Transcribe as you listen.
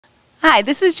Hi,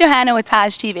 this is Johanna with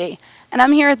Taj TV, and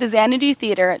I'm here at the Xanadu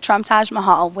Theater at Trump Taj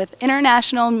Mahal with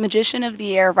International Magician of the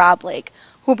Year Rob Lake,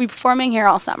 who will be performing here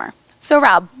all summer. So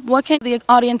Rob, what can the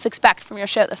audience expect from your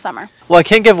show this summer? Well, I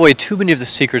can't give away too many of the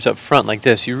secrets up front like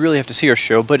this. You really have to see our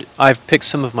show, but I've picked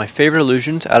some of my favorite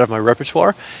illusions out of my repertoire,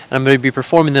 and I'm going to be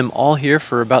performing them all here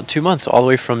for about 2 months, all the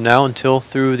way from now until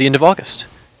through the end of August.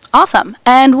 Awesome.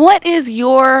 And what is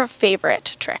your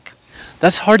favorite trick?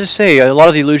 That's hard to say. A lot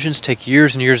of the illusions take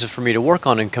years and years for me to work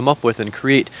on and come up with and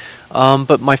create.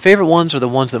 But my favorite ones are the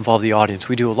ones that involve the audience.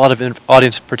 We do a lot of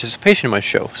audience participation in my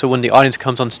show. So when the audience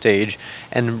comes on stage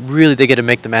and really they get to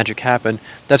make the magic happen,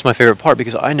 that's my favorite part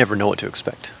because I never know what to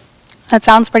expect. That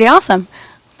sounds pretty awesome.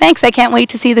 Thanks. I can't wait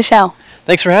to see the show.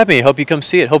 Thanks for having me. Hope you come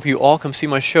see it. Hope you all come see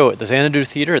my show at the Xanadu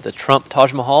Theater at the Trump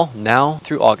Taj Mahal now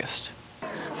through August.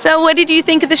 So what did you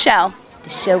think of the show? The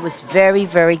show was very,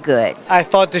 very good. I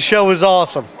thought the show was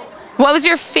awesome. What was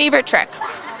your favorite trick?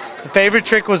 The favorite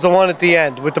trick was the one at the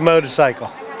end with the motorcycle.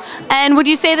 And would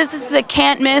you say that this is a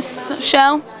can't miss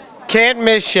show? Can't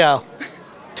miss show.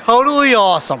 Totally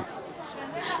awesome.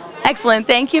 Excellent.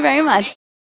 Thank you very much.